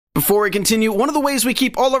Before we continue, one of the ways we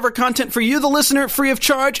keep all of our content for you, the listener, free of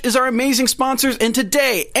charge is our amazing sponsors, and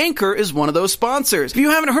today, Anchor is one of those sponsors. If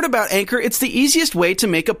you haven't heard about Anchor, it's the easiest way to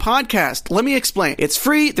make a podcast. Let me explain. It's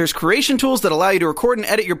free, there's creation tools that allow you to record and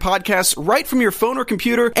edit your podcasts right from your phone or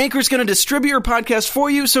computer. Anchor's going to distribute your podcast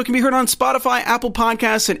for you so it can be heard on Spotify, Apple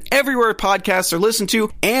Podcasts, and everywhere podcasts are listened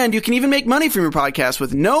to, and you can even make money from your podcast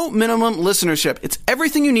with no minimum listenership. It's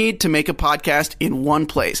everything you need to make a podcast in one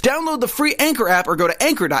place. Download the free Anchor app or go to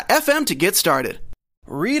anchor.fm to get started.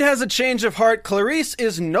 Reed has a change of heart. Clarice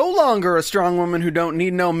is no longer a strong woman who don't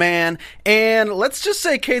need no man. And let's just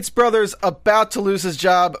say Kate's brother's about to lose his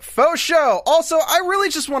job. Faux show. Also, I really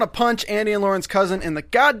just want to punch Andy and Lauren's cousin in the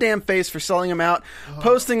goddamn face for selling him out,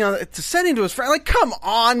 sending to his friend. Like, come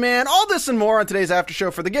on, man. All this and more on today's After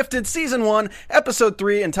Show for The Gifted, Season 1, Episode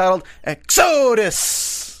 3, entitled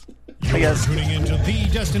eXodus. You're tuning into the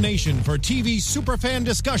destination for TV superfan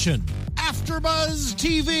discussion, AfterBuzz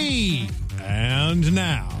TV. And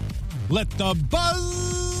now, let the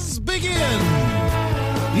buzz begin.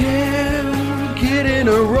 Yeah, get in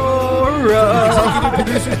Aurora.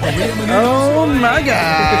 Oh my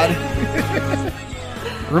God.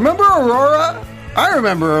 Remember Aurora? I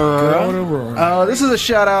remember Aurora. This is a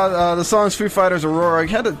shout out. The song's Foo Fighters' Aurora. I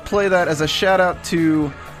had to play that as a shout out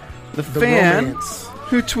to the fan romance.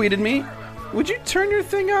 Who tweeted me. Would you turn your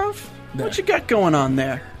thing off? No. What you got going on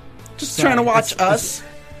there? Just trying to watch us.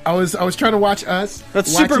 I was trying to watch us.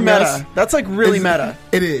 That's super meta. Us. That's like really meta.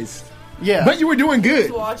 It is. Yeah. But you were doing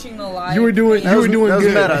good. Watching the live. You were doing that was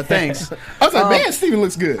good. Meta. Thanks. I was like, man, Steven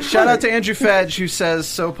looks good. Shout out to Andrew Fedge, who says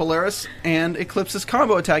so Polaris and Eclipse's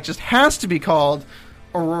combo attack just has to be called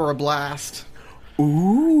Aurora Blast.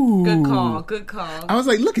 Ooh. Good call. I was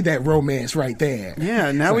like, look at that romance right there.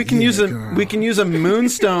 Yeah, now we can use a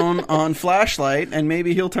moonstone on Flashlight, and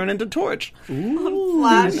maybe he'll turn into Torch. Ooh.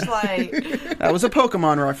 Flashlight. That was a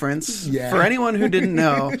Pokemon reference for anyone who didn't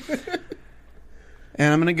know.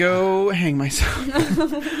 And I'm gonna go hang myself.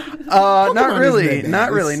 Not really.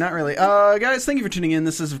 Guys, thank you for tuning in.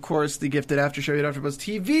 This is, of course, the Gifted After Show at AfterBuzz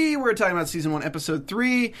TV. We're talking about Season 1, Episode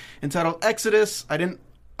 3, entitled Exodus. I didn't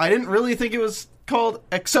really think it was called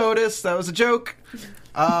eXodus. That was a joke.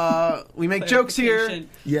 We make jokes here.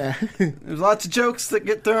 Yeah. There's lots of jokes that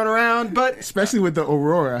get thrown around, but especially with the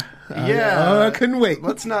Aurora. I couldn't wait.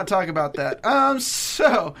 Let's not talk about that.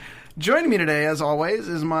 So joining me today, as always,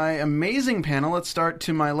 is my amazing panel. Let's start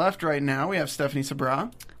to my left right now. We have Stephanie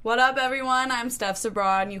Sabra. What up, everyone? I'm Steph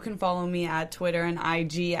Sabra, and you can follow me at Twitter and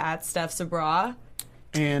IG at Steph Sabra.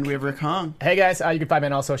 And we have Rick Hong. Hey guys, you can find me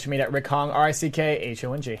on all social media at Rick Hong,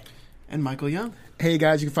 RICKHONG. And Michael Young. Hey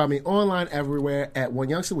guys, you can find me online everywhere at One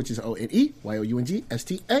Youngster, which is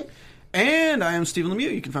ONEYOUNGSTA. And I am Stephen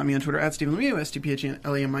Lemieux. You can find me on Twitter at Stephen Lemieux,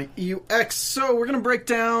 STPHNLEMIUX. So we're going to break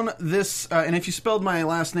down this, and if you spelled my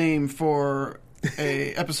last name for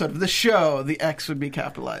a episode of this show, the X would be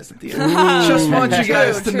capitalized at the end. Just want you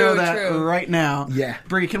guys to know that right now. Yeah.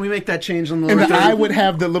 Bree, can we make that change on the And the I would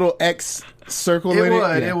have the little X circle in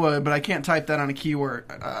it? It would, but I can't type that on a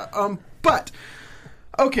keyword.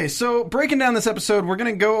 Okay, so breaking down this episode, we're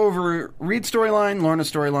going to go over Reed's storyline,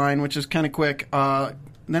 Lorna's storyline, which is kind of quick.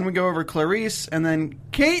 Then we go over Clarice, and then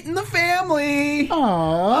Kate and the family. Aww.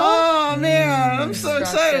 Oh, man, I'm so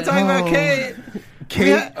excited to talk about Kate. We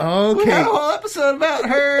had a whole episode about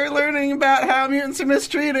her learning about how mutants are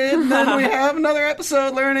mistreated, and then we have another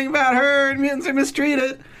episode learning about her and mutants are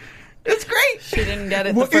mistreated. It's great. She didn't get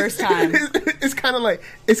it the first time. It's kind of like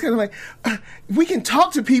we can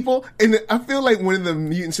talk to people, and I feel like one of the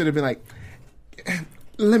mutants should have been like,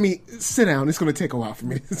 let me sit down. It's going to take a while for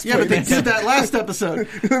me. Yeah, but they did that last episode.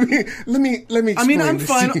 let me. I mean, I'm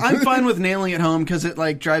fine. This. I'm fine with nailing it home because it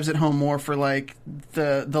like drives it home more for like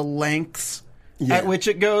the lengths at which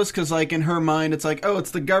it goes. Because like in her mind, it's like, oh, it's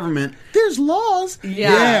the government. There's laws.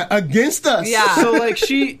 Yeah, against us. Yeah. So like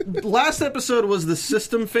last episode was the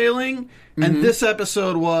system failing, and this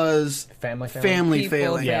episode was family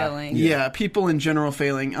failing. Yeah, people in general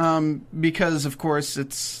failing. Because of course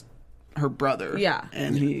it's her brother. Yeah.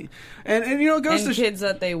 And he and you know, it goes to kids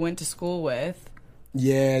that they went to school with.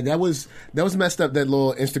 Yeah, that was messed up. That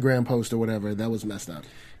little Instagram post or whatever, that was messed up.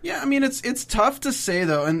 Yeah, I mean it's tough to say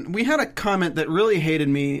though, and we had a comment that really hated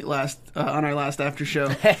me on our last after show,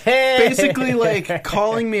 basically like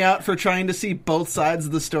calling me out for trying to see both sides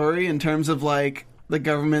of the story in terms of like the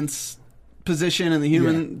government's position and the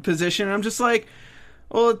human position. And I'm just like,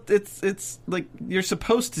 well, it's like you're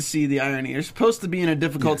supposed to see the irony. You're supposed to be in a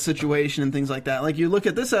difficult situation and things like that. Like you look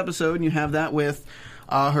at this episode and you have that with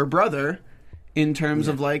her brother in terms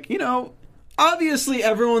of like, you know, obviously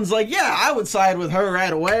everyone's like, yeah, I would side with her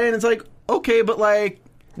right away. And it's like, okay, but like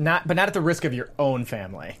But not at the risk of your own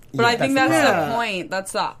family. But I think that's the point.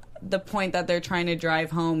 That's the point that they're trying to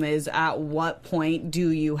drive home is at what point do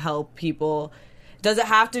you help people? Does it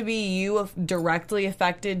have to be you directly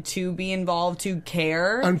affected to be involved, to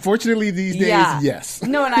care? Unfortunately, these days, yes.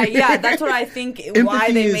 No, and that's what I think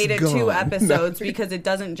why they made it gone. 2 episodes, because it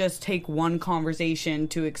doesn't just take one conversation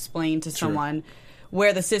to explain to someone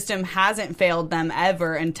where the system hasn't failed them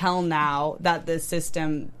ever until now that the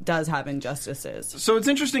system does have injustices. So it's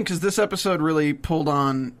interesting because this episode really pulled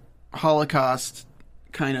on Holocaust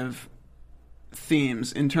kind of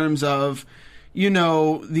themes in terms of,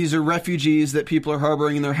 these are refugees that people are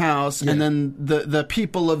harboring in their house, and then the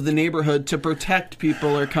people of the neighborhood to protect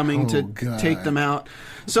people are coming to take them out.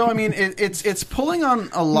 So I mean, it's pulling on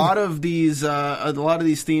a lot of these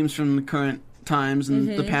themes from the current times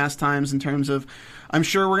and the past times in terms of. I'm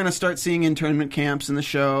sure we're going to start seeing internment camps in the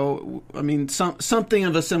show. I mean, something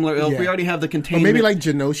of a similar ilk. We already have the containment. Or maybe like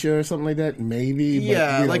Genosha or something like that. Maybe.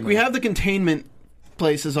 Yeah, we have the containment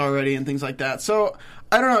places already and things like that. So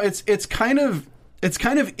I don't know. It's kind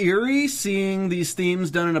of eerie seeing these themes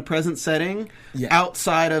done in a present setting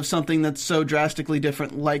outside of something that's so drastically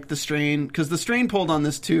different, like The Strain, because The Strain pulled on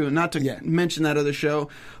this too. Not to mention that other show,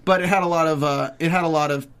 but it had a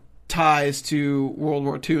lot of ties to World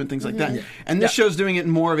War II and things like that. And this show's doing it in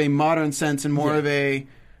more of a modern sense and more of a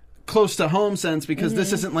close to home sense because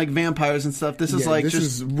this isn't like vampires and stuff. This is like this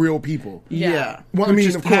is real people. Yeah. Well, I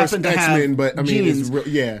mean, of course, X-Men, but I mean, it's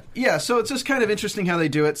real, Yeah, so it's just kind of interesting how they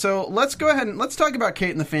do it. So let's go ahead and let's talk about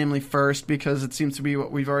Kate and the family first because it seems to be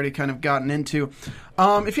what we've already kind of gotten into.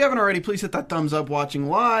 If you haven't already, please hit that thumbs up watching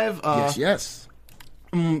live. Yes.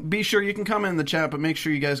 Be sure you can comment in the chat, but make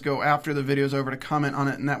sure you guys go after the video's over to comment on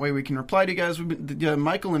it, and that way we can reply to you guys.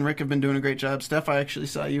 Michael and Rick have been doing a great job. Steph, I actually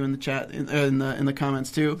saw you in the chat in the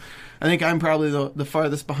comments too. I think I'm probably the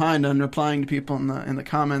farthest behind on replying to people in the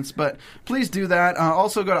comments, but please do that.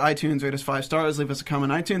 Also go to iTunes, rate us 5 stars, leave us a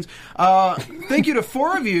comment on iTunes. Thank you to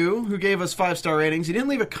 4 of you who gave us 5-star ratings. You didn't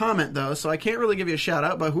leave a comment though, so I can't really give you a shout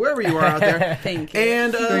out, but whoever you are out there, thank you.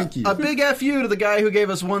 And thank you. A big F you to the guy who gave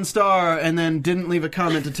us 1 star and then didn't leave a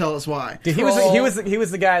comment to tell us why. Dude, he was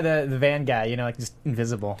the guy, the van guy, like just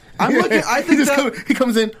invisible. I'm looking. I think he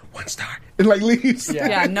comes in 1 star and like leaves.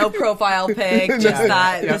 Yeah, no profile pic, just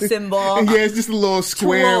the symbol. Yeah, it's just a little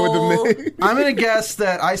square with the. I'm gonna guess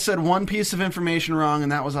that I said one piece of information wrong,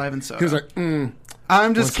 and that was Ivan Soto. He was like,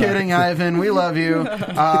 I'm just kidding, Ivan. We love you.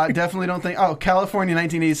 Definitely don't think. Oh, California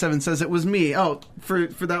 1987 says it was me. Oh, for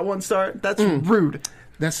that 1 star, that's rude.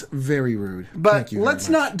 That's very rude. But let's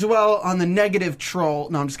not dwell on the negative troll.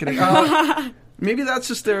 No, I'm just kidding. Maybe that's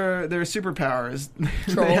just their superpower. Is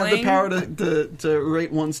they have the power to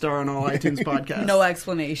rate 1 star on all iTunes podcasts. No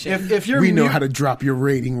explanation. If you're we know how to drop your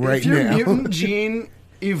rating right now. If your mutant gene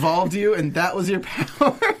evolved you and that was your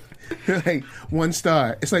power. Like 1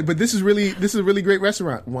 star. It's like, but this is a really great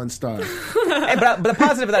restaurant. 1 star. But the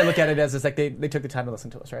positive that I look at it as is like they took the time to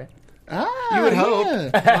listen to us, right? You would hope.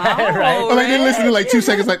 Wow, right? Like they listen to like 2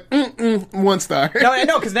 seconds, like 1 star.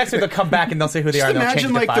 No, because next week they'll come back and they'll say who they are. And they'll imagine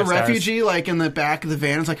change it to like 5 the stars. refugee, like in the back of the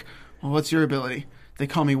van. It's like, well, what's your ability? They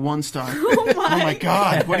call me 1 star. Oh my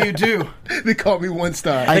God! What do you do? They call me 1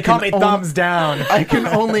 star. They call me thumbs down. I can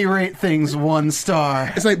only rate things 1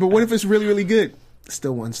 star. It's like, but what if it's really, really good?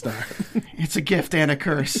 Still 1 star. It's a gift and a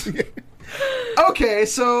curse. Okay,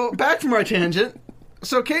 so back from our tangent.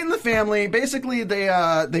 So Kate and the family, basically, they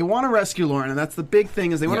want to rescue Lorna. That's the big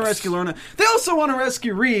thing, is they want to rescue Lorna. They also want to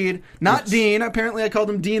rescue Reed, not Dean. Apparently, I called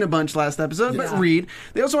him Dean a bunch last episode, but Reed.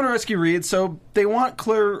 They also want to rescue Reed, so they want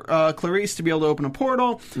Clarice to be able to open a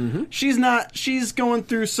portal. Mm-hmm. She's going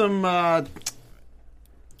through some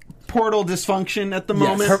portal dysfunction at the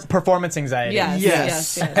moment. Performance anxiety.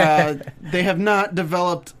 Yes. They have not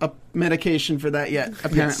developed a medication for that yet,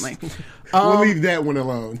 apparently. Yes. We'll leave that one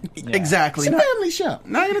alone. Yeah. Exactly. It's a family show.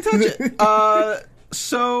 Not going to touch it.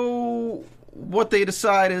 So what they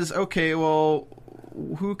decide is, okay, well,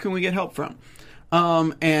 who can we get help from?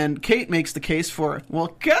 And Kate makes the case for,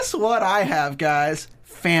 well, guess what I have, guys?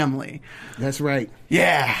 Family. That's right.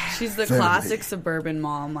 Yeah. She's the classic suburban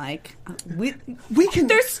mom. Like, we can.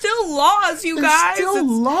 There's still laws, you guys. There's still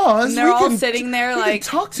laws. And they're all sitting there like,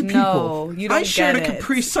 talk to people. No, you don't I shared a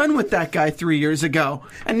Capri Sun with that guy 3 years ago,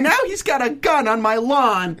 and now he's got a gun on my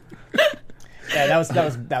lawn. Yeah, that was a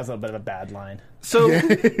little bit of a bad line. So a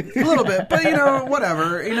little bit, but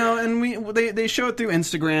whatever, and they show it through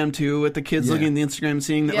Instagram too, with the kids looking at the Instagram and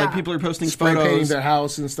seeing that like people are posting spray photos, painting their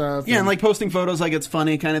house and stuff. Yeah, and like posting photos like it's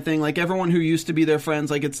funny kind of thing. Like everyone who used to be their friends,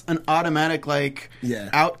 like it's an automatic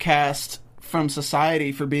outcast from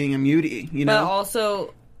society for being a mutie. But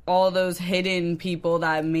also all those hidden people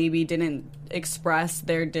that maybe didn't express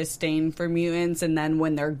their disdain for mutants, and then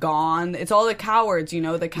when they're gone, it's all the cowards,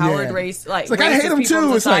 the coward race, it's like I hate them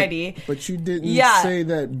too. Society. It's like, but you didn't say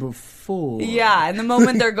that before. Yeah, and the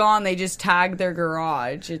moment they're gone, they just tag their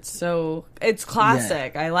garage. It's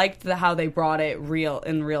classic. I liked how they brought it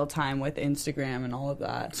in real time with Instagram and all of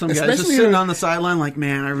that. Some guys just sitting on the sideline like,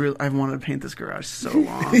 man, I wanted to paint this garage so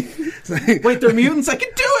long. Like, wait, they're mutants? I can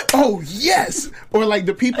do it! Oh, yes! Or like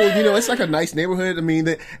the people, it's like a nice neighborhood. I mean,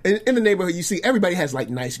 in the neighborhood, you see everybody has like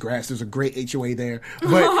nice grass. There's a great HOA there.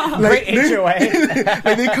 But great HOA.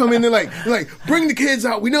 Like they come in, they're like, bring the kids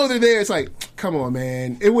out. We know they're there. It's like, come on,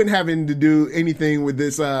 man. It wouldn't have to do anything with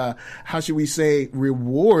this, how should we say,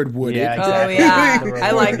 reward, would it? Exactly. Oh, yeah.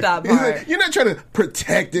 I like that part. You're not trying to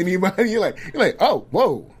protect anybody. You're like, oh,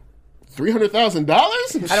 whoa.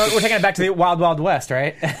 $300,000? I know we're taking it back to the Wild Wild West,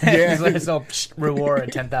 right? Yeah. So reward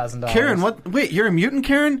 $10,000. Karen, wait, you're a mutant,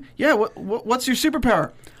 Karen? Yeah. What's your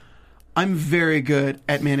superpower? I'm very good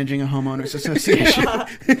at managing a homeowners association.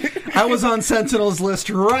 I was on Sentinel's list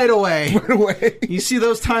right away. You see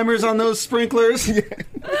those timers on those sprinklers? Yeah.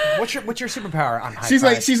 What's your superpower? I'm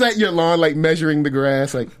high she's at your lawn, like measuring the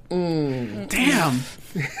grass, like, damn.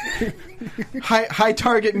 High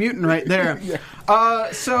target mutant right there. Yeah.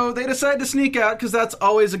 So they decide to sneak out because that's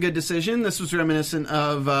always a good decision. This was reminiscent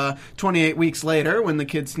of 28 Weeks Later when the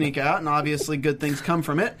kids sneak out, and obviously good things come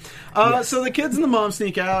from it. So the kids and the mom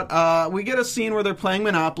sneak out. We get a scene where they're playing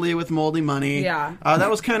Monopoly with moldy money. Yeah.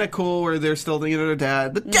 That was kind of cool where they're still thinking of their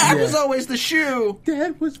dad. The dad was always the shoe.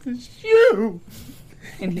 Dad was the shoe.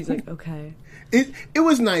 And he's like, okay. It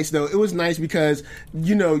was nice, though. It was nice because,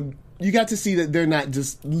 you got to see that they're not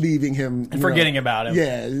just leaving him. And forgetting about him.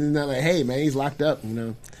 Yeah. It's not like, hey, man, he's locked up,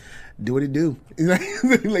 do what he do.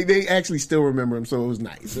 Like they actually still remember him, so it was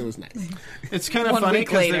nice. It's kind of funny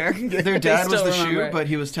because their dad was the shoe, but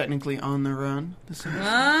he was technically on the run. Steven. But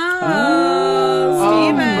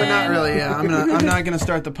not really. Yeah, I'm not going to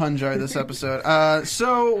start the pun jar this episode.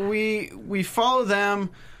 So we follow them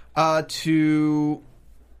to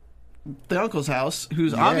the uncle's house,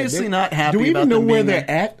 who's obviously not happy. Do we about even know them where being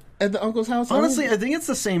they're at the uncle's house? Honestly, I think it's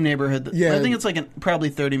the same neighborhood. I think it's like probably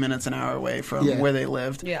 30 minutes an hour away from where they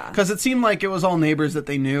lived. Yeah, because it seemed like it was all neighbors that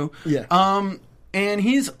they knew. Yeah. And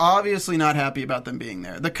he's obviously not happy about them being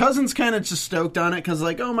there. The cousin's kind of just stoked on it because,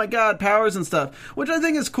 like, oh my god, powers and stuff. Which I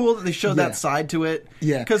think is cool that they show that side to it.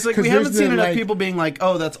 Yeah. Because we haven't seen enough people being like,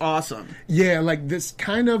 oh, that's awesome. Yeah, like this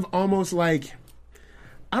kind of almost like,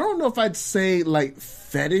 I don't know if I'd say like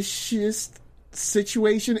fetishist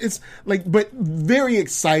situation. It's like, but very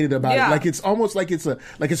excited about it. Like it's almost like it's a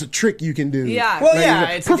trick you can do. Yeah. Well,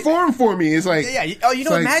 like, it's perform for me. It's like, oh, you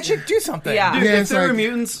know what, magic? Do something. Yeah. Dude, if there were like,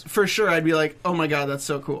 mutants, for sure, I'd be like, oh my god, that's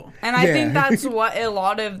so cool. And I think that's what a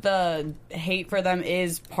lot of the hate for them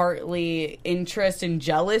is, partly interest and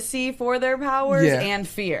jealousy for their powers and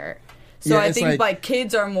fear. So I think like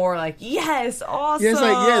kids are more like, yes, awesome. Yeah, it's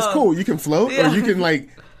like, it's cool. You can float or you can like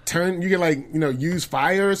you can like, use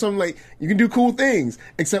fire or something. Like you can do cool things,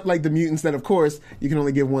 except like the mutants that, of course, you can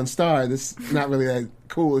only give 1 star. This is not really that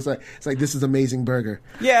cool. It's like this is amazing burger.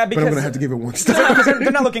 Yeah, because but I'm gonna have to give it 1 star. Because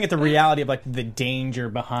they're not looking at the reality of like the danger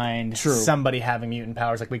behind somebody having mutant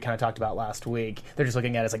powers, like we kind of talked about last week. They're just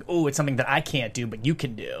looking at it as like, oh, it's something that I can't do, but you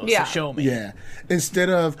can do. Yeah. So show me. Yeah. Instead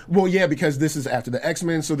of, because this is after the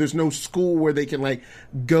X-Men, so there's no school where they can like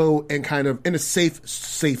go and kind of in a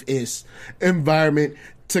safe-ish environment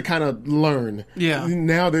to kind of learn. Yeah.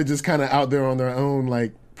 Now they're just kind of out there on their own,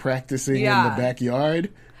 like practicing in the backyard.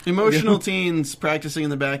 Emotional teens practicing in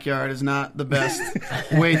the backyard is not the best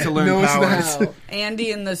way to learn powers. It's not.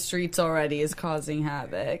 Andy in the streets already is causing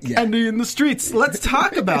havoc. Yeah. Andy in the streets. Let's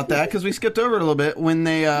talk about that because we skipped over it a little bit when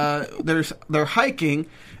they're hiking,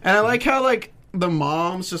 and I like how like the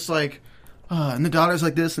mom's just like. And the daughter's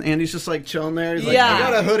like this, and Andy's just like chilling there. He's like, I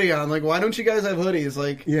got a hoodie on. Like, why don't you guys have hoodies?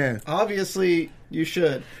 Like, obviously you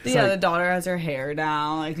should. The daughter has her hair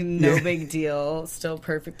down, like no big deal, still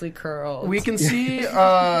perfectly curled. We can see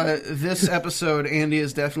this episode, Andy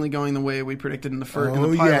is definitely going the way we predicted in the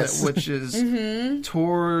pilot, which is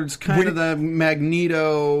towards kind of the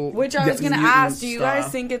Magneto. Which I was going to ask, do you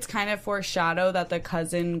guys think it's kind of foreshadow that the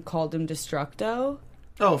cousin called him Destructo?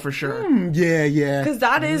 Oh, for sure. Yeah. Because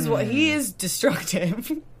that is what he is,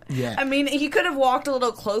 destructive. Yeah. I mean, he could have walked a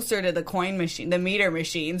little closer to the coin machine, the meter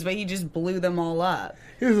machines, but he just blew them all up.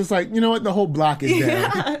 He was just like, you know what? The whole block is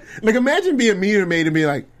down. Like, imagine being meter maid and be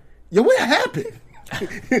like, yo, what happened?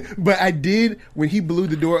 But I did, when he blew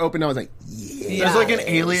the door open, I was like, There's like an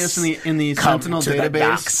alias in the Sentinel database. The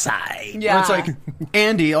dark side. Yeah. Where it's like,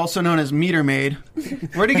 Andy, also known as Meter Maid.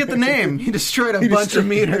 Where'd he get the name? He destroyed a bunch of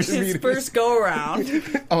meters. His first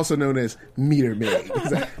go-around. Also known as Meter Maid.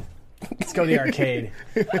 Let's go to the arcade.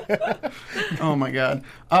 Oh my god.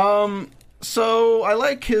 So I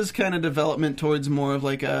like his kind of development towards more of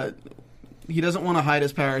like a. He doesn't want to hide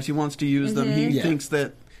his powers. He wants to use them. He thinks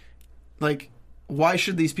that, like, why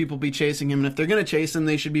should these people be chasing him? And if they're going to chase him,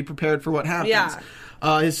 they should be prepared for what happens.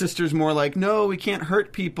 Yeah. His sister's more like, no, we can't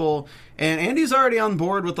hurt people. And Andy's already on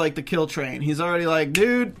board with, like, the kill train. He's already like,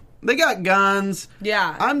 dude, they got guns.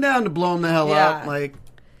 Yeah. I'm down to blow them the hell up. Like,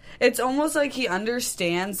 it's almost like he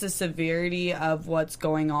understands the severity of what's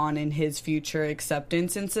going on in his future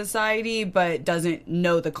acceptance in society, but doesn't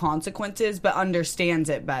know the consequences, but understands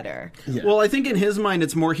it better. Yeah. Well, I think in his mind,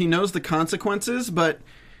 it's more he knows the consequences, but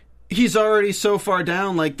he's already so far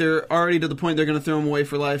down, like, they're already to the point they're going to throw him away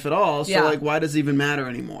for life at all. So, like, why does it even matter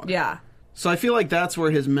anymore? Yeah. So I feel like that's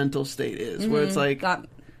where his mental state is, where it's like,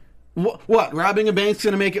 what, robbing a bank's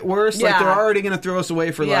going to make it worse? Yeah. Like, they're already going to throw us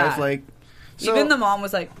away for life. Like, so, even the mom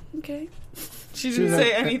was like, okay. She didn't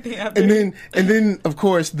say anything after. And then, of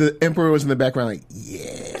course, the Emperor was in the background like,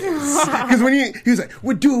 yes. Because when he was like,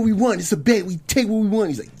 we do what we want. It's a bet. We take what we want.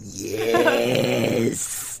 He's like,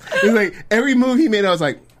 yes. It's like, every move he made, I was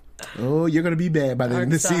like, oh, you're going to be bad by the end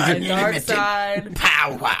of the season. Dark side.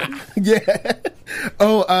 Power. Yeah.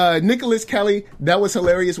 Oh, Nicholas Kelly, that was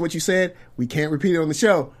hilarious what you said. We can't repeat it on the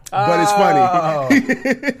show, but it's funny.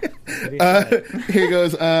 Here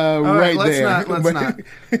goes right there. Let's not.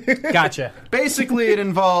 Gotcha. Basically, it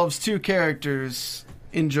involves two characters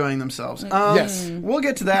enjoying themselves. Yes. We'll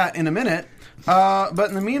get to that in a minute. But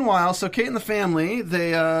in the meanwhile, so Kate and the family,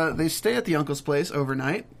 they stay at the uncle's place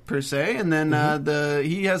overnight, per se, and then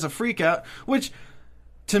he has a freak out, which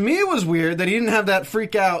to me was weird that he didn't have that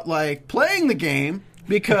freak out like playing the game,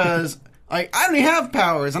 because like I don't even have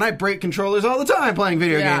powers and I break controllers all the time playing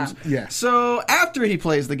video games. Yeah. So after he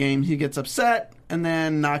plays the game, he gets upset and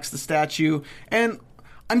then knocks the statue, and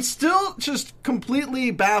I'm still just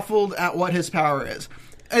completely baffled at what his power is.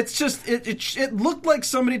 It's just, it looked like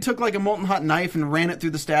somebody took like a molten hot knife and ran it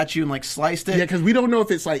through the statue and like sliced it. Yeah, because we don't know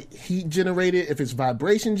if it's like heat generated, if it's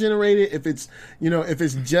vibration generated, if it's, if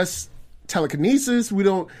it's just telekinesis. We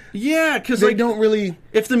don't. Yeah, because they don't really.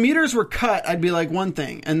 If the meters were cut, I'd be like one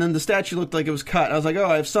thing, and then the statue looked like it was cut. I was like, oh,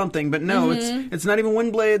 I have something, but no, it's not even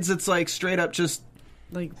wind blades. It's like straight up just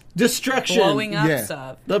like destruction, blowing up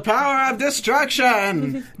stuff. The power of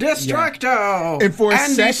destruction, destructo, and for a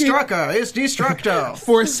second, destructor is destructo.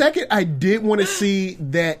 For a second, I did want to see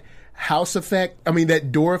that house effect. I mean,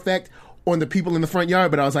 that door effect on the people in the front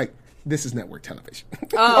yard, but I was like, this is network television. We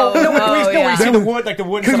see the wood, like the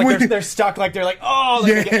wood, so like they're stuck, like they're like, oh,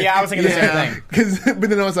 like, I was thinking the same thing. But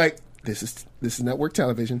then I was like, this is network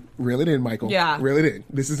television. Reel it in, Michael. Yeah, reel it in.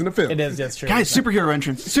 This isn't a film. It is. That's true. Guys, superhero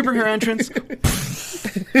entrance.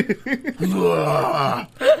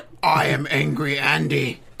 I am Angry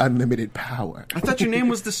Andy. Unlimited power. I thought your name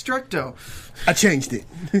was Destructo. I changed it.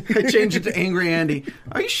 I changed it to Angry Andy.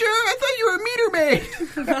 Are you sure? I thought you were Meter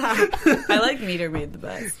Maid. I like Meter Maid the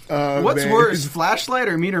best. What's worse, Flashlight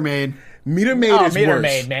or Meter Maid? Meter Maid is Meter worse.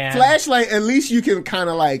 Maid, man. Flashlight, at least you can kind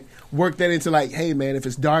of like work that into like, hey man, if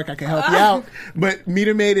it's dark, I can help you out. But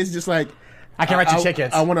Meter Maid is just like, I can write you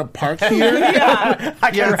tickets. I want to park here.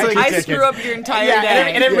 I can write you I tickets. screw up your entire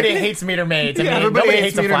day. And everybody hates Meter Maids. I mean, everybody nobody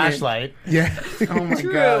hates the Meter Maid. Flashlight. Yeah. Oh my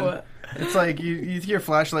god. It's like you hear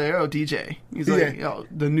Flashlight. Oh, DJ. He's like, oh,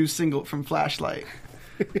 the new single from Flashlight.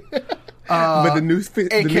 But the new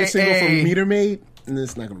single from Meter Maid,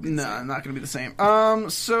 it's not going to be the same. Not going to be the same.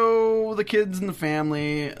 So the kids and the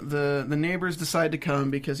family, the neighbors decide to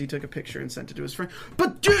come because he took a picture and sent it to his friend.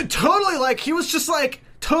 But dude, totally, like, he was just like,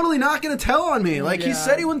 totally not going to tell on me. Like, he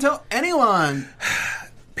said he wouldn't tell anyone.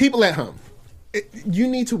 People at home, you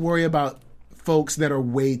need to worry about folks that are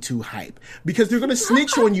way too hype, because they're going to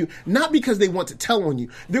snitch on you, not because they want to tell on you.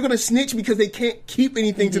 They're going to snitch because they can't keep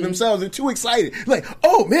anything to themselves. They're too excited. Like,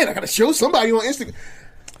 oh man, I got to show somebody on Instagram.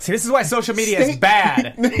 See, this is why social media is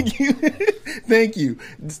bad. Thank you. Thank you.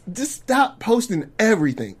 Just stop posting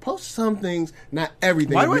everything. Post some things, not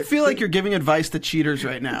everything. Why do I feel like you're giving advice to cheaters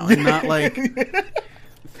right now and not like...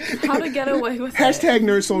 How to get away with Hashtag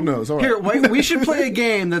Nerd Soul Knows. All right. Here, we should play a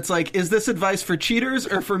game that's like, is this advice for cheaters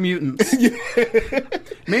or for mutants?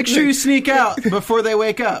 Make sure you sneak out before they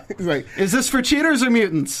wake up. Right. Is this for cheaters or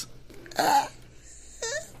mutants?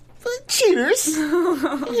 Cheaters.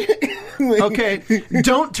 Okay,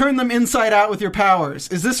 don't turn them inside out with your powers.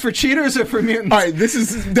 Is this for cheaters or for mutants? All right, this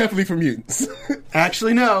is definitely for mutants.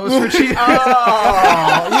 Actually, no, it was for cheating.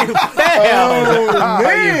 Oh, you failed. Oh,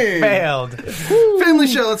 man. You failed. Family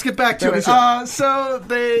show. Let's get back to it. So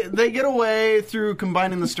they get away through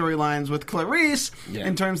combining the storylines with Clarice. Yeah.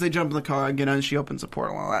 In terms, they jump in the car, get on, she opens a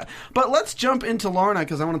portal and all that. But let's jump into Lorna,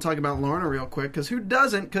 because I want to talk about Lorna real quick, because who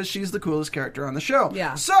doesn't? Because she's the coolest character on the show.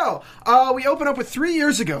 Yeah. So we open up with 3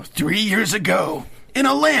 years ago. 3 years ago, in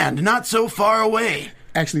a land not so far away.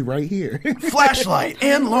 Actually, right here. Flashlight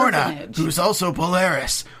and Lorna, Orphanage. who's also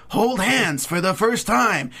Polaris, hold hands for the first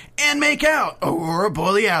time and make out Aurora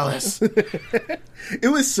Borealis.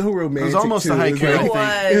 It was so romantic. It was almost too. a haiku. It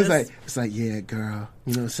was thing. It was it's like, yeah, girl.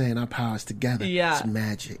 You know what I'm saying? Our powers together. Yeah. It's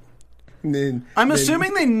magic. And then I'm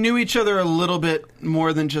assuming they knew each other a little bit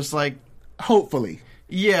more than just like, hopefully.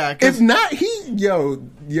 yeah. If not,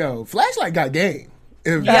 Flashlight got game.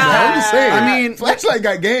 I'm just saying. I mean, Flashlight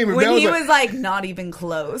got game. If When that he was was like, not even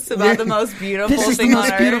close about the most beautiful this is the thing on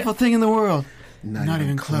most earth. beautiful thing in the world. Not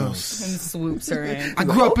even close. And swoops her in. I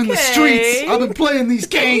grew up in the Okay. streets. I've been playing these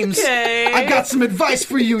games. Okay. I got some advice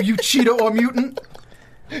for you, you cheetah or mutant.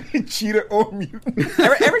 Cheater or mutant.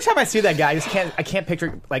 Every time I see that guy, I can't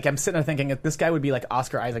picture. Like, I'm sitting there thinking that this guy would be like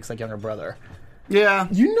Oscar Isaac's like younger brother. Yeah,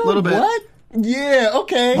 You know a little bit. what? Yeah,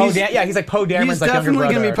 okay. He's like Poe Dameron's He's like younger definitely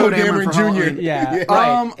brother. going to be Poe Dameron for Jr. Halloween. Yeah, Yeah.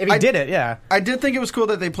 right. If he I did it, yeah. I did think it was cool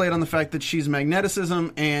that they played on the fact that she's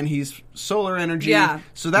magneticism and he's solar energy. Yeah.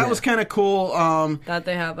 So that was kind of cool. That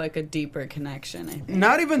they have like a deeper connection, I think.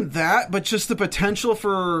 Not even that, but just the potential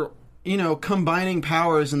for, combining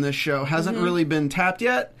powers in this show hasn't really been tapped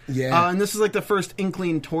yet. Yeah. And this is like the first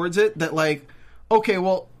inkling towards it that like, okay,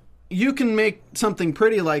 well, you can make something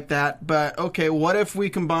pretty like that, but okay, what if we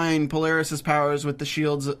combine Polaris's powers with the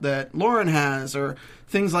shields that Lauren has, or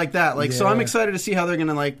things like that? Like, so Yeah. I'm excited to see how they're going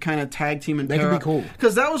to like kind of tag team and That could pair be up. cool.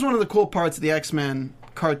 Because that was one of the cool parts of the X-Men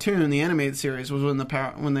cartoon, the animated series, was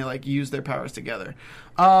when they like used their powers together.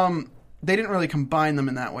 They didn't really combine them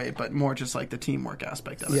in that way, but more just like the teamwork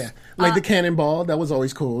aspect of it. Yeah, like the cannonball, that was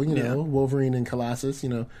always cool. Wolverine and Colossus.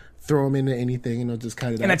 Throw them into anything, just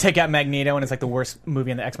cut it And I out. take out Magneto, and it's like the worst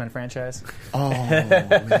movie in the X-Men franchise. Oh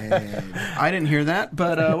man, I didn't hear that,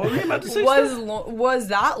 but what were you about to say? Steph? Was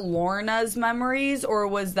that Lorna's memories, or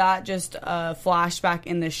was that just a flashback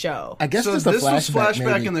in the show? I guess So just a this was flashback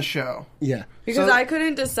maybe. in the show. Yeah, Because So- I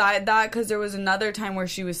couldn't decide that, because there was another time where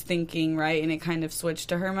she was thinking, right, and it kind of switched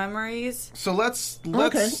to her memories. So let's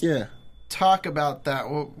okay, yeah. talk about that.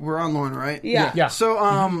 Well, we're on Lorna, right? Yeah. Yeah.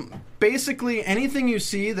 So, basically, anything you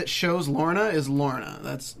see that shows Lorna is Lorna.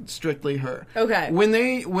 That's strictly her. Okay.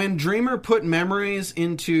 When Dreamer put memories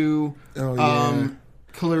into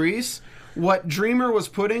Clarice, what Dreamer was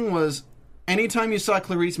putting was anytime you saw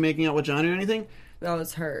Clarice making out with Johnny or anything, That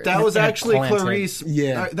was her. that was And actually implanted. Clarice.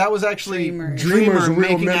 Yeah. That was actually Dreamer's Dreamer's real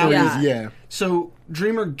making out. memories. Yeah. Yeah, So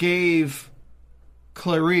Dreamer gave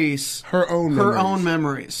Clarice her own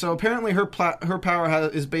memories. So apparently her power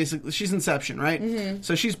is basically, she's Inception, right? Mm-hmm.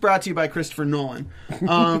 So she's brought to you by Christopher Nolan.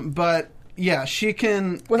 But yeah, she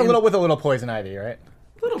can With a little poison ivy, right?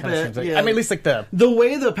 a little Kinda bit. seems like, Yeah. I mean, at least like the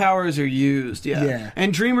way the powers are used, yeah. Yeah.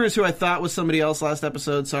 And Dreamers, who I thought was somebody else last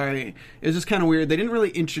episode, sorry, it was just kind of weird. They didn't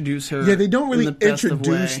really introduce her. Yeah, they don't in really the best of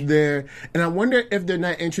introduce way. their, and I wonder if they're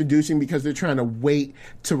not introducing because they're trying to wait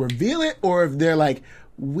to reveal it, or if they're like,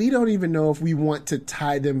 we don't even know if we want to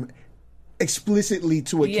tie them explicitly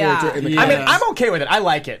to a Yeah. character in the Yeah. I mean, comics. I'm okay with it. I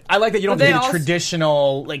like it. I like that you don't But have to they do the also-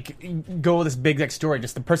 traditional, like, go with this big, like, story.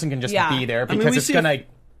 Just the person can just Yeah. be there I mean, because we it's see- going to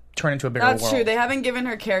turn into a bigger That's world. true. They haven't given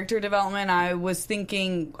her character development. I was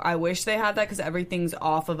thinking, I wish they had that, because everything's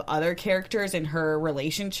off of other characters and her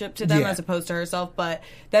relationship to them Yeah. as opposed to herself. But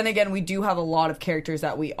then again, we do have a lot of characters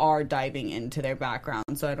that we are diving into their background,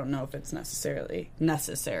 so I don't know if it's necessarily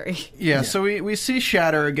necessary. Yeah, so we see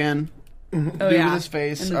Shatter again. Oh, Dude with yeah. his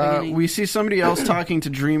face. In the beginning. We see somebody else talking to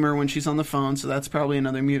Dreamer when she's on the phone, so that's probably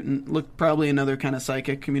another mutant. Look, probably another kind of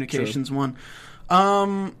psychic communications one.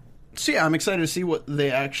 So yeah, I'm excited to see what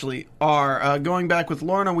they actually are. Going back with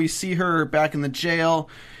Lorna, we see her back in the jail,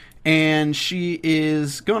 and she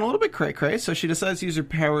is going a little bit cray-cray, so she decides to use her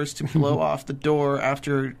powers to blow off the door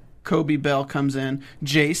after Kobe Bell comes in.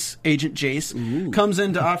 Agent Jace, comes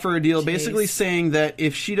in to offer a deal, basically saying that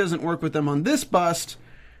if she doesn't work with them on this bust,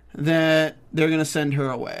 that they're going to send her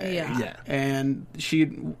away. Yeah. Yeah. And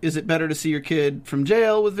is it better to see your kid from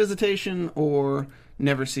jail with visitation or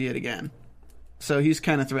never see it again? So he's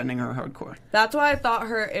kind of threatening her hardcore. That's why I thought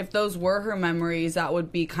if those were her memories, that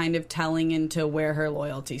would be kind of telling into where her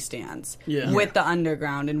loyalty stands with the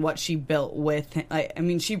underground and what she built with him. I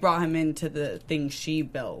mean, she brought him into the things she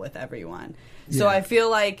built with everyone. So I feel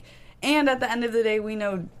like And at the end of the day, we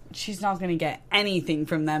know she's not going to get anything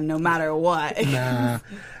from them no matter what. Nah.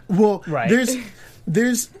 Well,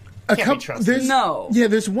 there's a couple.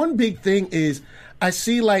 There's one big thing is I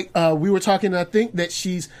see we were talking. I think that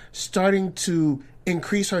she's starting to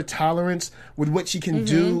increase her tolerance with what she can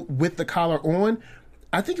do with the collar on.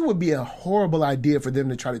 I think it would be a horrible idea for them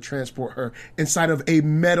to try to transport her inside of a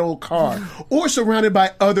metal car or surrounded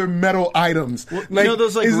by other metal items. Well, you know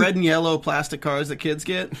those red and yellow plastic cars that kids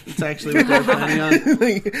get? It's actually what they're planning on.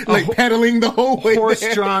 Pedaling the whole way.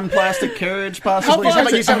 Horse-drawn plastic carriage, possibly. How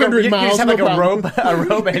far is it? 100 miles. You just have a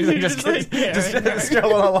rope, and you just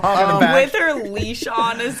strolling along in the back. With her leash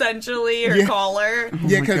on, essentially, her collar.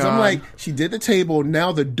 Yeah, because I'm like, she did the table,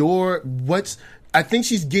 now the door, I think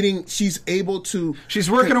she's able to...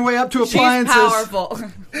 She's working her way up to appliances. She's powerful.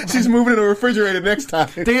 She's moving in a refrigerator next time.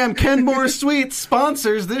 Damn, Kenmore Sweets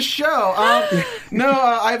sponsors this show.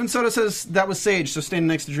 Ivan Soto says that was Sage, so standing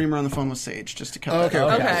next to Dreamer on the phone was Sage, just to cut that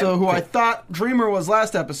out. Okay. So who I thought Dreamer was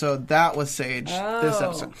last episode, that was Sage this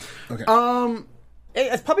episode. Okay.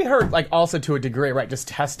 It's probably her, also to a degree, right? Just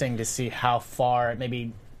testing to see how far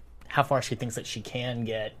she thinks that she can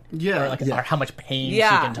get. Yeah. Or how much pain she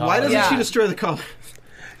can tolerate. Why doesn't she destroy the collar?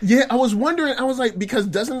 Yeah, I was wondering, because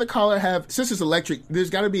doesn't the collar have, since it's electric, there's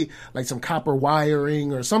got to be some copper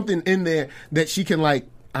wiring or something in there that she can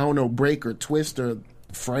break or twist or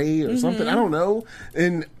fray or something. I don't know.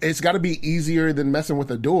 And it's got to be easier than messing with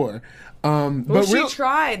a door. But she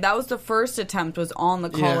tried. That was the first attempt, was on the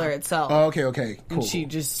collar itself. Oh, okay, cool. And she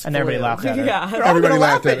just and everybody laughed at her. Yeah, everybody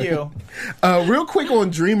laughed at you. Real quick on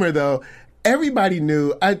Dreamer though, everybody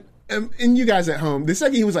knew. And you guys at home, the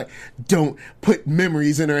second he was like, "Don't put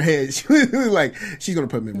memories in her head," she was like, "She's gonna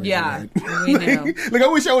put memories." Yeah, in her head. we knew. I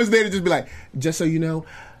wish I was there to just be like, "Just so you know."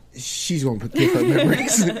 She's going to put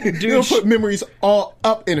memories. She'll put memories all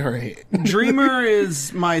up in her head. Dreamer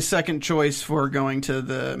is my second choice for going to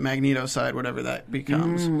the Magneto side, whatever that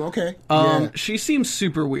becomes. Okay. She seems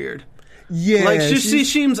super weird. Yeah. She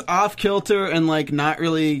seems off kilter and not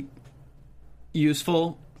really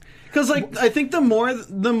useful. Because I think the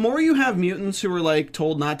more you have mutants who are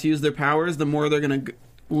told not to use their powers, the more they're going to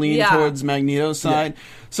lean towards Magneto's side. Yeah.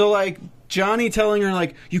 So Johnny telling her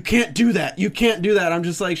you can't do that, you can't do that. I'm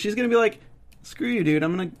just she's gonna be screw you, dude.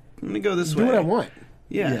 I'm gonna go this way. Do what I want.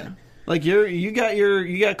 Yeah. You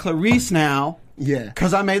got Clarice now. Yeah.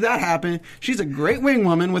 Because I made that happen. She's a great wing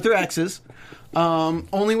woman with her exes.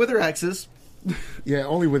 Only with her exes. Yeah,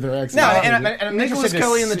 only with her exes. No, and Nicholas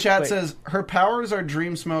Kelly in the chat says her powers are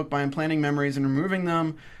dream smoke by implanting memories and removing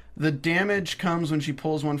them. The damage comes when she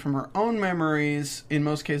pulls one from her own memories. In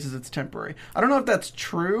most cases, it's temporary. I don't know if that's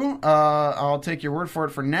true. I'll take your word for it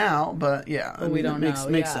for now, but yeah, we don't know.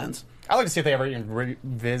 Makes sense. I'd like to see if they ever even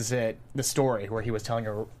revisit the story where he was telling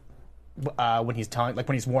her when he's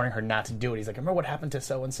warning her not to do it. He's like, "Remember what happened to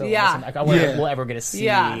so and so?" I wonder if we'll ever get to see.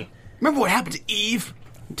 Yeah. Remember what happened to Eve?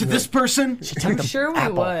 To this person? I'm sure we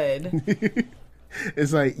would.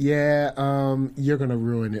 It's you're gonna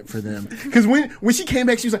ruin it for them. Because when she came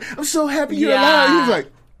back, she was like, "I'm so happy you're alive." He was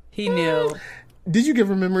like, he knew. Did you give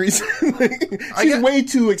her memories? She's way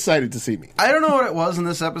too excited to see me. I don't know what it was in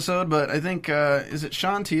this episode, but I think is it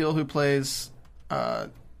Sean Teal who plays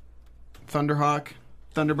Thunderbird?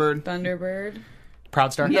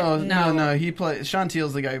 Proudstar? No. He plays Sean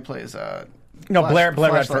Teal's the guy who plays. Blair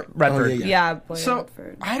Redford. Oh, yeah. Blair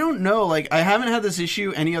Redford. I don't know. I haven't had this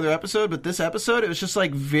issue any other episode, but this episode it was just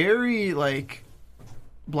very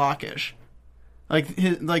blockish.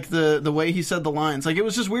 The way he said the lines, it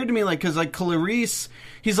was just weird to me. Because Clarice,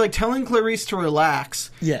 he's telling Clarice to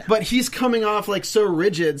relax. Yeah. But he's coming off so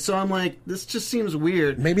rigid. So I'm this just seems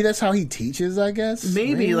weird. Maybe that's how he teaches. I guess.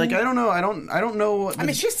 Maybe. I don't know. I don't know.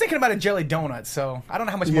 She's thinking about a jelly donut, so I don't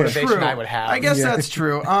know how much motivation I would have. I guess that's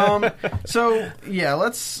true. So yeah,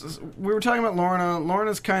 we were talking about Lorna.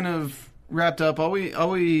 Lorna's kind of wrapped up. All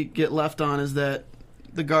we get left on is that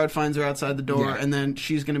the guard finds her outside the door, and then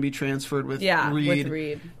she's going to be transferred with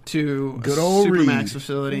Reed to good old Supermax Reed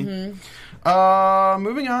facility. Mm-hmm.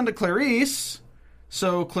 Moving on to Clarice.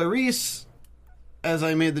 So Clarice, as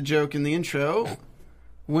I made the joke in the intro,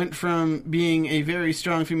 went from being a very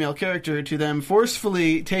strong female character to them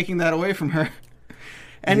forcefully taking that away from her,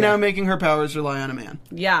 and now making her powers rely on a man.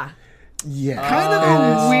 Yeah. Yeah. Kind of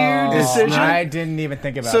a weird decision. I didn't even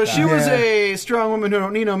think about that. So she was a strong woman who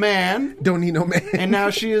don't need no man. Don't need no man. And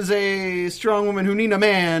now she is a strong woman who need a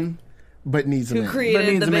man. but needs a man. Who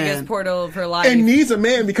created the biggest portal of her life. And needs a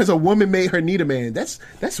man because a woman made her need a man. That's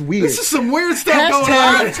weird. This is some weird stuff going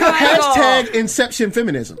on. Hashtag Inception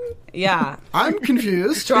feminism. Yeah. I'm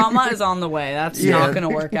confused. Drama is on the way. That's not going to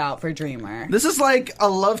work out for Dreamer. This is like a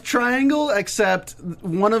love triangle, except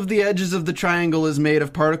one of the edges of the triangle is made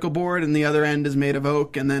of particle board and the other end is made of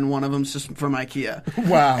oak, and then one of them's just from IKEA.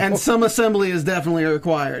 Wow. And some assembly is definitely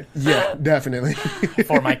required. Yeah, definitely.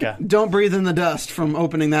 Formica. Don't breathe in the dust from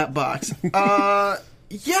opening that box.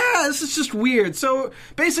 Yeah, this is just weird. So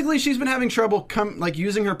basically, she's been having trouble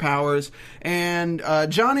using her powers, and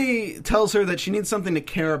Johnny tells her that she needs something to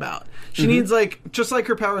care about. She needs just like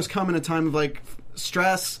her powers come in a time of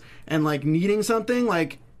stress and needing something.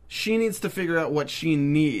 She needs to figure out what she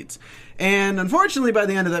needs. And unfortunately, by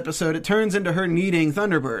the end of the episode, it turns into her needing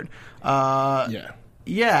Thunderbird.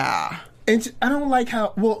 Yeah. And I don't like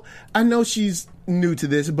how. Well, I know she's new to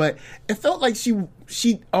this, but it felt like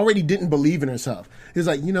she already didn't believe in herself. It's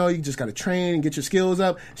you just got to train and get your skills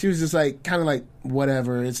up. She was just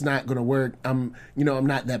whatever, it's not going to work. I'm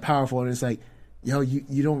not that powerful. And it's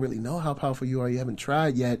you don't really know how powerful you are. You haven't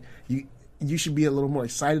tried yet. You should be a little more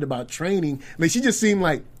excited about training. She just seemed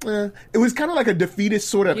it was kind of like a defeatist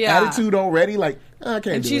sort of attitude already. I can't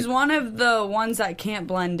and do she's it. one of the ones that can't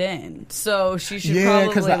blend in. So she should probably Yeah,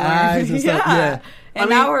 because the eyes and stuff. Yeah. And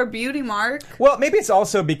now her beauty mark. Well, maybe it's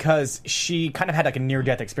also because she kind of had a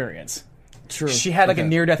near-death experience. True. She had a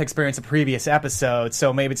near-death experience a previous episode,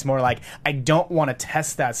 so maybe it's more I don't want to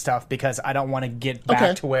test that stuff because I don't want to get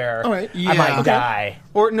back to where I might die.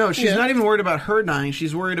 Or no, she's not even worried about her dying.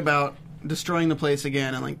 She's worried about destroying the place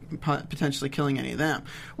again and potentially killing any of them,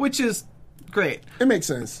 which is great. It makes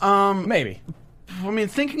sense. Maybe. I mean,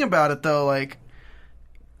 thinking about it though,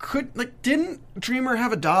 didn't Dreamer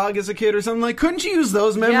have a dog as a kid or something? Couldn't you use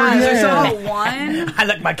those memories or something? One. I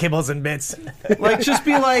like my kibbles and bits. Just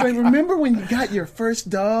be remember when you got your first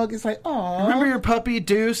dog? It's aw. Remember your puppy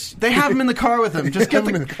Deuce? They have him in the car with them. Just get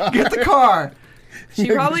the car. She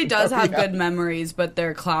probably does have good memories, but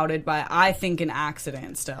they're clouded by, I think, an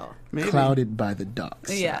accident still. Maybe. Clouded by the dark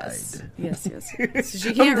side. Yes. So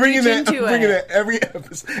she can't reach into it. I'm bringing that every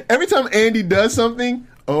episode. Every time Andy does something,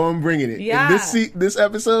 I'm bringing it. Yeah. In this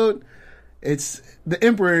episode, the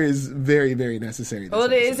Emperor is very, very necessary.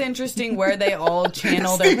 It is interesting where they all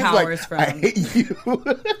channel their powers from. I hate you.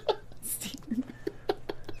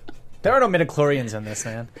 There are no midichlorians in this,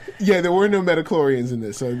 man. Yeah, there were no midichlorians in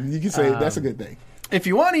this, so you can say that's a good thing. If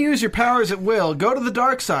you want to use your powers at will, go to the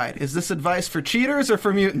dark side. Is this advice for cheaters or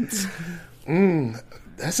for mutants?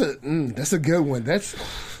 That's a good one.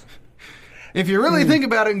 If you really think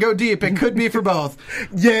about it and go deep, it could be for both.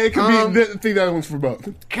 Yeah, it could be. I think that one's for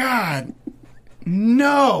both. God,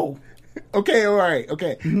 no. Okay, all right,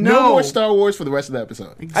 okay. No more Star Wars for the rest of the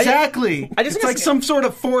episode. Exactly. It's like some sort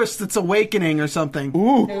of force that's awakening or something.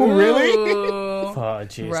 Ooh, really? Oh,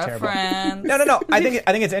 jeez, Reference. Terrible. No. I think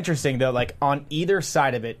it's interesting though. On either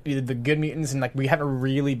side of it, either the good mutants and we haven't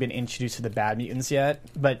really been introduced to the bad mutants yet.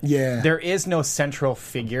 But there is no central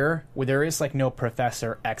figure. There is no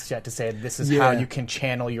Professor X yet to say this is how you can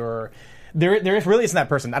channel your. There really isn't that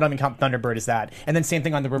person. I don't even count Thunderbird as that. And then same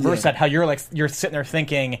thing on the reverse side, how you're sitting there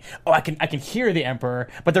thinking, I can hear the Emperor,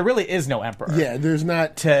 but there really is no Emperor. Yeah, there's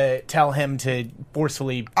not to tell him to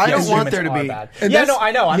forcefully. I don't want there to be. Yeah, no,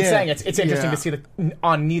 I know. I'm saying it's interesting to see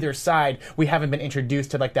on neither side we haven't been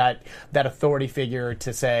introduced to that authority figure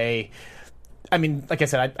to say. I mean, like I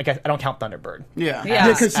said, I don't count Thunderbird. Yeah,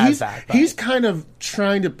 because he's kind of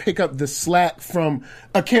trying to pick up the slack from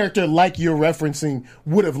a character like you're referencing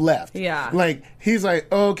would have left. Yeah, he's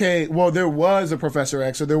okay, well, there was a Professor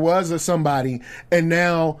X or there was a somebody, and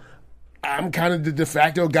now I'm kind of the de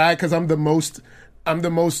facto guy because I'm the most,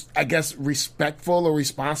 I guess, respectful or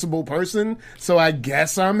responsible person. So I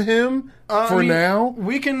guess I'm him now.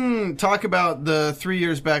 We can talk about the 3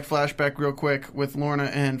 years back flashback real quick with Lorna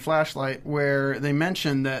and Flashlight, where they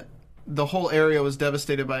mentioned that the whole area was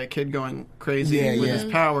devastated by a kid going crazy with his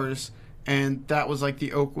powers, and that was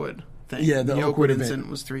the Oakwood thing. Yeah, the Oakwood incident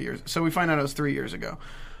was 3 years. So we find out it was 3 years ago.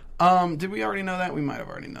 Did we already know that? We might have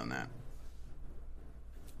already known that.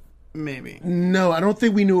 Maybe. No, I don't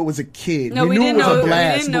think we knew it was a kid. No, we knew it was a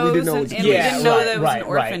blast, we didn't know it was an orphanage. We didn't know that it was an Right.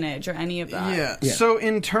 orphanage or any of that. Yeah. So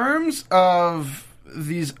in terms of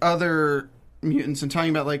these other mutants and talking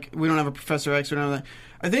about we don't have a Professor X or none of that,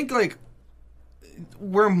 I think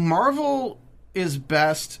where Marvel is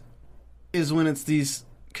best is when it's these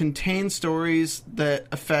contained stories that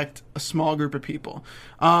affect a small group of people.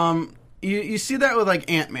 You see that with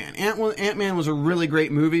Ant-Man. Ant-Man was a really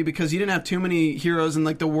great movie because you didn't have too many heroes and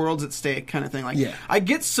the world's at stake kind of thing. I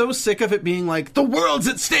get so sick of it being the world's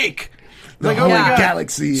at stake. Like, oh my God.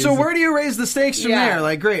 Galaxy. So where do you raise the stakes from there?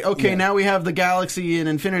 Like, great, okay, Yeah. now we have the galaxy and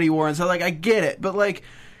Infinity War, and so like I get it, but like,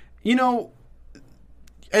 you know,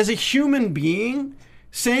 as a human being,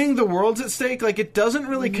 saying the world's at stake, like, it doesn't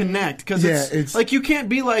really connect, because it's like, you can't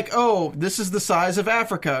be like, oh, this is the size of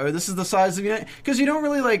Africa, or this is the size of United, because you don't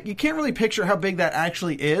really, like, you can't really picture how big that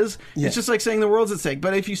actually is. It's just like saying the world's at stake.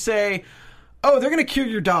 But if you say, oh, they're going to kill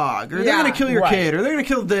your dog, or they're going to kill your kid, or they're going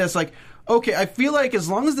to kill this, like, okay, I feel like as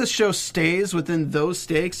long as this show stays within those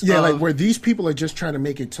stakes, like where these people are just trying to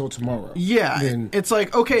make it till tomorrow. then it's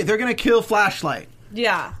like, okay, they're going to kill Flashlight.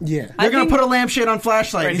 Yeah. They're going to put a lampshade on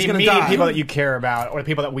Flashlight. Right, he's the going to die. people that you care about, or the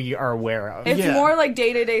people that we are aware of. It's more like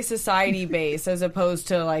day-to-day society based as opposed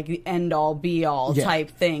to like the end-all, be-all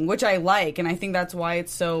type thing, which I like, and I think that's why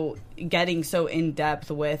it's so getting so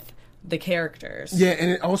in-depth with the characters. Yeah, and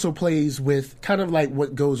it also plays with kind of like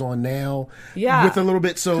what goes on now. Yeah. With a little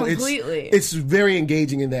bit, so completely. It's very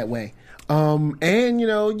engaging in that way. And you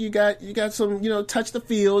know, you got some, you know, touch the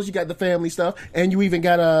feels. You got the family stuff, and you even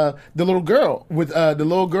got the little girl with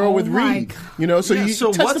Reed. God. You know, so you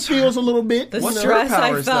touch the feels a little bit. The What's stress her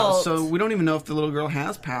powers, I felt. though? So we don't even know if the little girl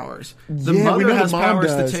has powers. The Yeah, we mother know has the mom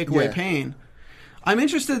powers does. to take away pain. I'm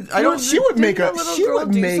interested. She would make that little girl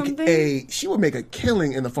do she would make a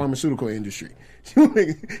killing in the pharmaceutical industry.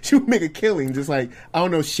 She would make a killing, just like, I don't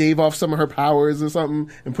know, shave off some of her powers or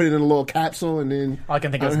something and put it in a little capsule, and then All I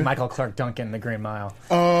can think of is Michael Clark Duncan, The Green Mile.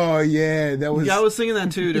 Oh yeah, that was. Yeah, I was thinking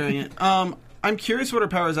that too during it. I'm curious what her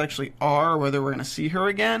powers actually are. Whether we're going to see her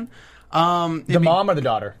again. The mom or the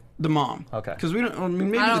daughter? The mom. Okay. Because we don't. I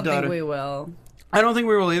mean, maybe I don't the daughter. think we will. I don't think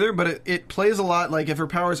we will either. But it plays a lot. Like if her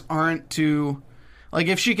powers aren't to, like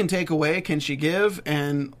if she can take away, can she give?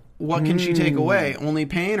 And what can she take away? Only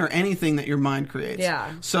pain or anything that your mind creates.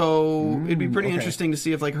 Yeah. So it'd be pretty interesting to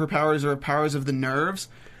see if like her powers are powers of the nerves.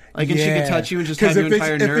 Like, and she could touch you and just have your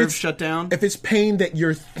entire nerves shut down. If it's pain that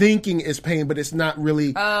you're thinking is pain, but it's not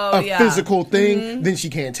really a physical thing, then she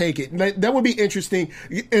can't take it. That would be interesting.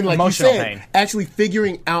 And like Emotional you said, pain. actually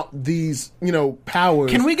figuring out these, you know,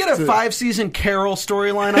 powers. Can we get a 5-season Carol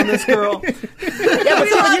storyline on this girl? But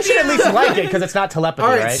you should at least like it, because it's not telepathy, All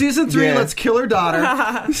right, right? season 3, let's kill her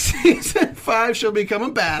daughter. Season 5, she'll become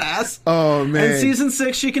a badass. Oh, man. And season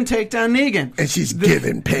 6, she can take down Negan. And she's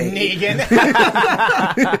giving pain. Negan.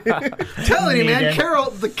 Telling you, man,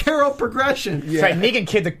 Negan. the Carol progression. That's right, Negan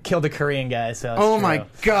killed the Korean guy, so it's Oh true. my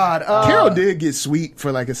God. Carol did get sweet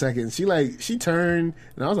for like a second. She turned,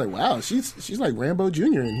 and I was like, wow, she's like Rambo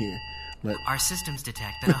Jr. in here. But Our systems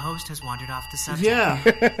detect that a host has wandered off the subject. Yeah.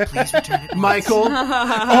 Please return it. Michael,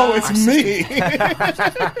 oh, it's me.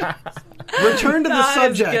 return to the That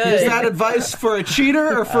is subject. good. Is that advice for a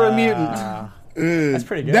cheater or for a mutant? That's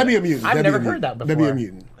pretty good. That'd be a mutant. I've That'd be never a mutant. heard that before. That'd be a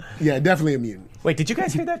mutant. Yeah, definitely a mutant. Wait, did you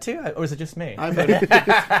guys hear that too, or was it just me? I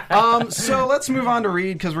voted. So let's move on to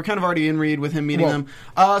Reed, because we're kind of already in Reed with him meeting them.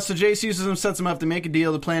 So Jace uses him, sets him up to make a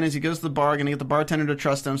deal. The plan is he goes to the bar, going to get the bartender to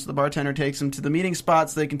trust him. So the bartender takes him to the meeting spot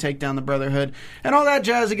so they can take down the Brotherhood and all that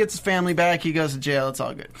jazz. He gets his family back. He goes to jail. It's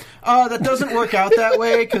all good. That doesn't work out that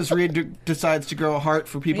way, because Reed decides to grow a heart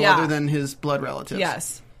for people other than his blood relatives.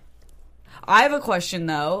 Yes. I have a question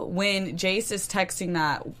though. When Jace is texting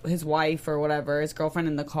that his wife or whatever, his girlfriend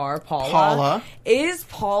in the car, Paula, is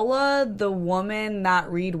Paula the woman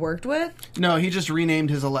that Reed worked with? No, he just renamed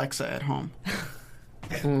his Alexa at home.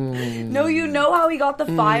 No, you know how he got the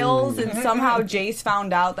files, and somehow Jace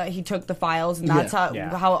found out that he took the files, and that's how it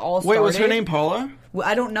all started. Wait, was her name Paula?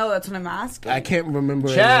 I don't know. That's what I'm asking. I can't remember.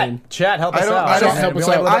 Her name. Chat, help us out. I don't help us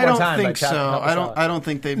We only out. have a I little don't more time, think but chat, so. help us out. I don't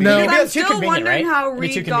think they. No. Maybe I'm it's too still convenient, wondering right? how Maybe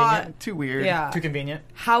Reed too got. convenient. Too weird. Yeah. Too convenient.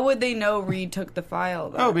 How would they know Reed took the file?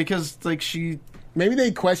 Though? Oh, because like she. Maybe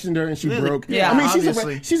they questioned her and she broke. Yeah, I mean,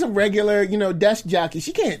 obviously. she's a regular, you know, desk jockey.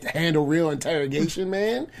 She can't handle real interrogation,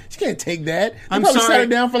 man. She can't take that. They I'm probably sorry. sat her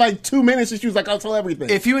down for like 2 minutes and she was like, I'll tell everything.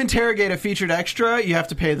 If you interrogate a featured extra, you have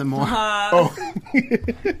to pay them more.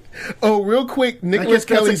 Oh, real quick, Nicholas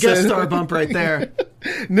That's Kelly a guest said. star bump right there.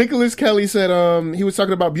 Nicholas Kelly said he was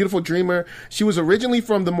talking about Beautiful Dreamer. She was originally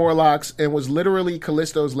from the Morlocks and was literally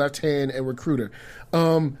Callisto's left hand and recruiter.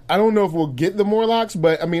 I don't know if we'll get the Morlocks,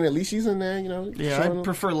 but I mean, at least she's in there, you know. Yeah, I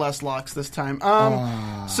prefer less locks this time.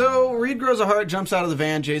 So Reed grows a heart, jumps out of the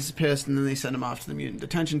van. Jace is pissed, and then they send him off to the mutant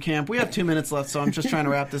detention camp. We have 2 minutes left, so I'm just trying to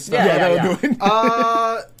wrap this up. that'll do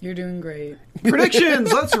it. You're doing great.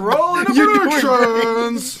 Predictions. Let's roll into You're doing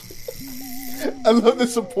predictions. I love the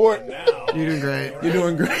support. You're doing great. You're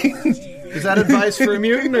doing great. Is that advice for a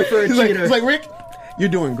mutant or for a cheater? It's like, Rick, you're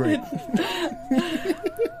doing great.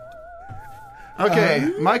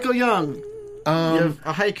 Okay, Michael Young. You have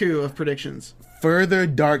a haiku of predictions. further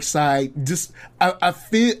dark side. Just I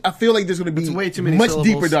feel like there's going to be way too many much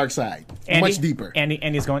syllables. deeper dark side. Andy? Much deeper.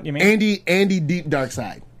 Andy's going. You mean Andy deep dark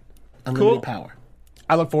side. Unlimited power.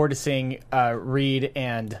 I look forward to seeing Reed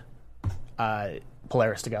and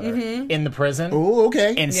Polaris together in the prison. Oh,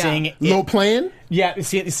 okay. And seeing low plan. Yeah,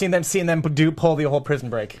 seeing them pull the whole prison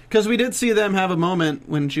break. Because we did see them have a moment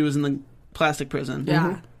when she was in the plastic prison.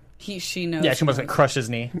 Yeah. She knows. Yeah, she almost crushed his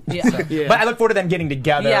knee. Yeah. Yeah. But I look forward to them getting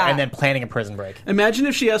together and then planning a prison break. Imagine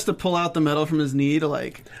if she has to pull out the metal from his knee to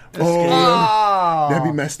like. That'd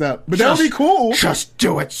be messed up. But that would be cool. Just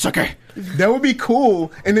do it, sucker. That would be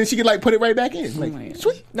cool. And then she could like put it right back in. Like,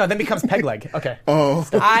 sweet. No, then becomes peg leg. Okay. Oh.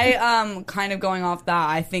 I kind of going off that,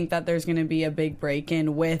 I think that there's going to be a big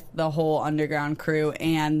break-in with the whole underground crew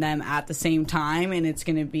and them at the same time, and it's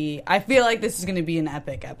going to be, I feel like this is going to be an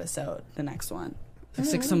epic episode, the next one.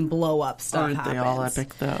 It's like some blow up stuff. Aren't happens. they all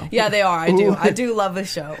epic though? Yeah, they are. I do love the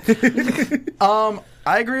show.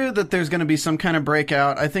 I agree that there's going to be some kind of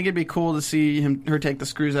breakout. I think it'd be cool to see her take the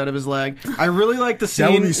screws out of his leg. I really like the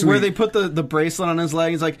scene where they put the bracelet on his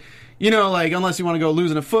leg. He's like, like unless you want to go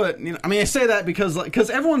losing a foot. I mean, I say that because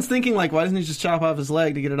everyone's thinking like, why doesn't he just chop off his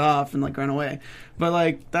leg to get it off and like run away? But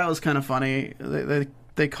like that was kind of funny.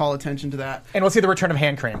 They call attention to that. And we'll see the return of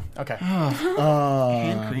hand cream. Okay. Hand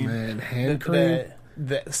cream. Man, hand cream.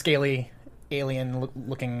 The scaly alien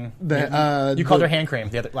looking. You called her hand cream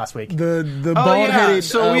last week. The bald-headed.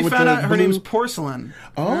 So we found out her name's Porcelain.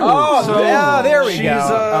 There we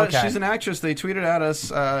go. She's an actress. They tweeted at us.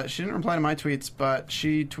 She didn't reply to my tweets, but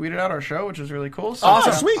she tweeted out our show, which was really cool. So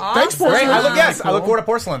awesome, sweet. Thanks, Porcelain. Great. I look forward to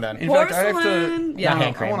Porcelain then. In fact, I have to. Yeah,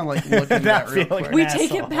 hand cream. I want to look into that real quick. We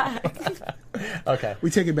take it back. Okay. We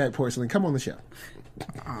take it back, Porcelain. Come on the show.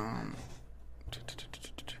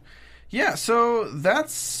 Yeah, so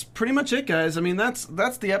that's pretty much it, guys. I mean, that's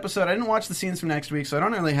the episode. I didn't watch the scenes from next week, so I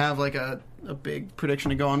don't really have like a big prediction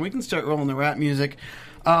to go on. We can start rolling the rap music.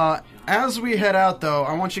 As we head out, though,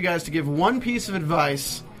 I want you guys to give one piece of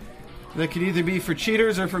advice that could either be for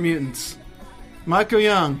cheaters or for mutants. Michael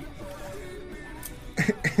Young.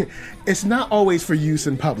 It's not always for use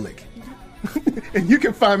in public. And you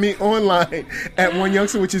can find me online at One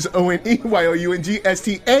Youngster, which is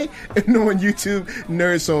ONEYOUNGSTA, and on YouTube,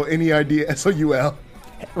 Nerdsoul, NERDSOUL.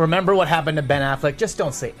 Remember what happened to Ben Affleck? Just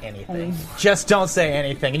don't say anything. Just don't say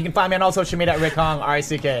anything. You can find me on all social media at Rick Hong,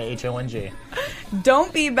 RICKHONG.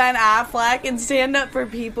 Don't be Ben Affleck and stand up for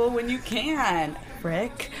people when you can.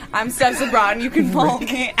 Rick. I'm Steps Abroad, and you can follow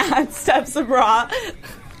me at Steps Abroad.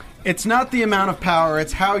 It's not the amount of power,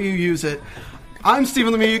 it's how you use it. I'm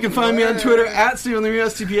Stephen Lemieux. You can find me on Twitter at Stephen Lemieux,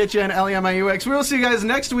 STPHNLEMIUX. We will see you guys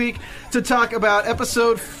next week to talk about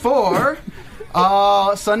episode 4.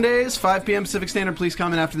 Sundays, 5 p.m. Pacific Standard. Please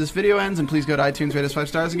comment after this video ends, and please go to iTunes, rate us 5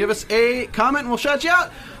 stars, and give us a comment, and we'll shout you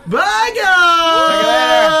out. Bye,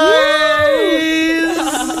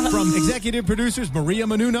 guys! From executive producers Maria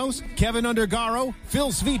Menounos, Kevin Undergaro, Phil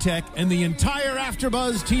Svitek, and the entire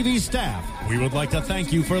AfterBuzz TV staff, we would like to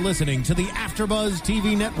thank you for listening to the AfterBuzz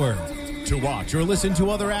TV network. To watch or listen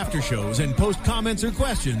to other after shows and post comments or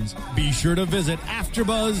questions, be sure to visit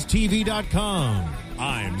AfterBuzzTV.com.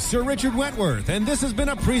 I'm Sir Richard Wentworth, and this has been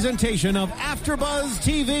a presentation of AfterBuzz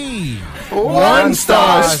TV. One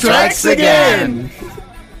star strikes again!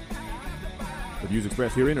 The views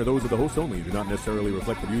expressed herein are those of the host only and do not necessarily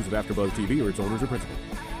reflect the views of AfterBuzz TV or its owners or principals.